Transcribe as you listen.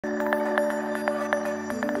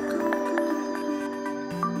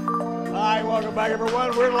Welcome back,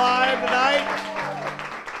 everyone. We're live tonight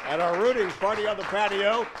at our Rudy's Party on the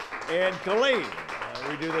Patio in Killeen.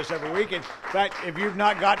 We do this every week. In fact, if you've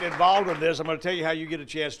not gotten involved with this, I'm going to tell you how you get a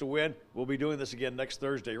chance to win. We'll be doing this again next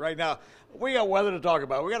Thursday. Right now, we got weather to talk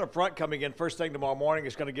about. We got a front coming in first thing tomorrow morning.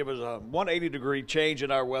 It's going to give us a 180-degree change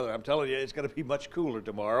in our weather. I'm telling you, it's going to be much cooler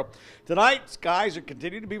tomorrow. Tonight, skies are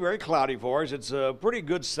continuing to be very cloudy for us. It's a pretty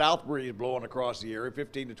good south breeze blowing across the area,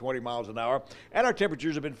 15 to 20 miles an hour, and our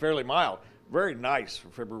temperatures have been fairly mild. Very nice for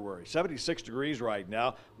February. 76 degrees right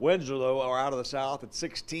now. Winds, though, are out of the south at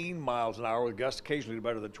 16 miles an hour with gusts occasionally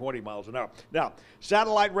better than 20 miles an hour. Now,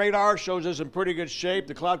 satellite radar shows us in pretty good shape.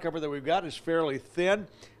 The cloud cover that we've got is fairly thin,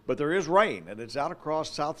 but there is rain, and it's out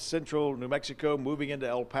across south central New Mexico, moving into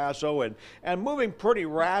El Paso, and moving pretty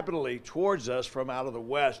rapidly towards us from out of the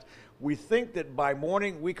west. We think that by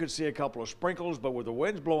morning we could see a couple of sprinkles, but with the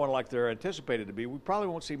winds blowing like they're anticipated to be, we probably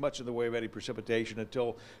won't see much in the way of any precipitation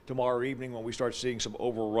until tomorrow evening when we start seeing some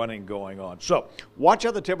overrunning going on. So watch how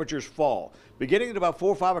the temperatures fall. Beginning at about 4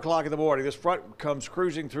 or 5 o'clock in the morning, this front comes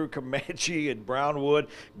cruising through Comanche and Brownwood,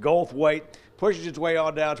 Goldthwaite, pushes its way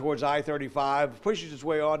on down towards I-35, pushes its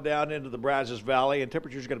way on down into the Brazos Valley, and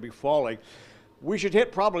temperatures are going to be falling. We should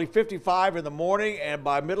hit probably 55 in the morning, and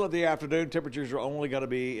by middle of the afternoon, temperatures are only going to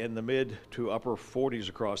be in the mid to upper 40s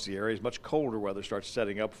across the area as much colder weather starts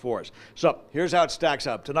setting up for us. So here's how it stacks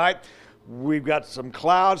up. Tonight, we've got some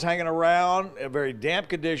clouds hanging around, very damp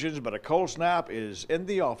conditions, but a cold snap is in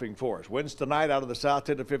the offing for us. Winds tonight out of the south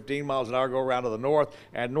 10 to 15 miles an hour go around to the north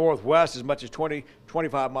and northwest as much as 20,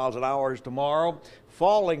 25 miles an hour tomorrow.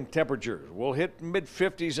 Falling temperatures. We'll hit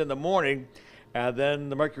mid-50s in the morning. And then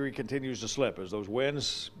the mercury continues to slip as those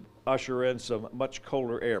winds usher in some much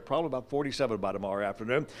colder air, probably about 47 by tomorrow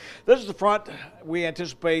afternoon. This is the front. We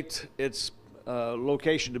anticipate its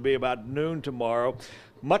location to be about noon tomorrow.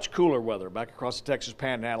 Much cooler weather back across the Texas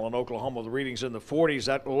Panhandle and Oklahoma. The readings in the 40s.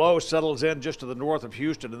 That low settles in just to the north of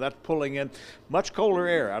Houston, and that's pulling in much colder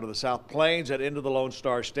air out of the South Plains and into the Lone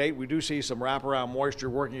Star State. We do see some wraparound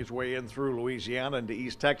moisture working its way in through Louisiana into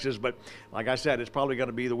East Texas, but like I said, it's probably going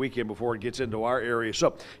to be the weekend before it gets into our area.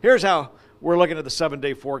 So here's how we're looking at the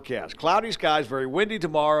 7-day forecast. Cloudy skies, very windy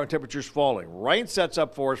tomorrow, and temperatures falling. Rain sets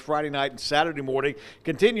up for us Friday night and Saturday morning,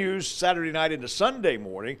 continues Saturday night into Sunday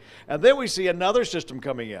morning, and then we see another system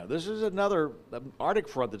coming in. This is another Arctic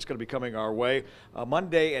front that's going to be coming our way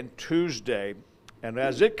Monday and Tuesday. And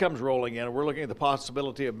as it comes rolling in, we're looking at the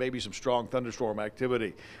possibility of maybe some strong thunderstorm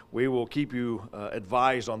activity. We will keep you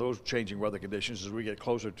advised on those changing weather conditions as we get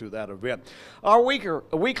closer to that event. Our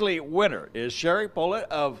weekly winner is Sherry Pollitt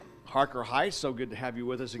of Harker Heights. So good to have you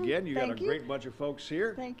with us again. You got a great bunch of folks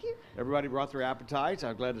here. Thank you. Everybody brought their appetites.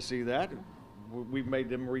 I'm glad to see that. We've made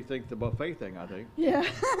them rethink the buffet thing, I think. Yeah,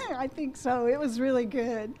 I think so. It was really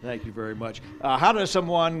good. Thank you very much. How does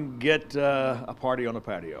someone get a party on the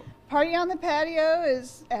patio? Party on the Patio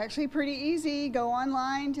is actually pretty easy. Go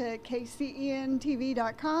online to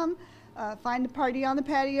kcentv.com, find the Party on the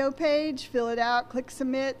Patio page, fill it out, click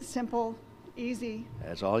submit. Simple, easy.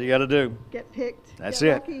 That's all you got to do. Get picked. That's get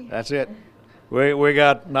it. Lucky. That's it. We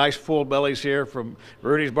got nice full bellies here from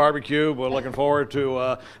Rudy's Barbecue. We're looking forward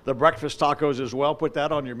to the breakfast tacos as well. Put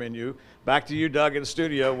that on your menu. Back to you, Doug, in the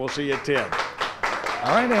studio. We'll see you at 10.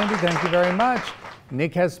 All right, Andy, thank you very much.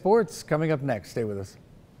 Nick has sports coming up next. Stay with us.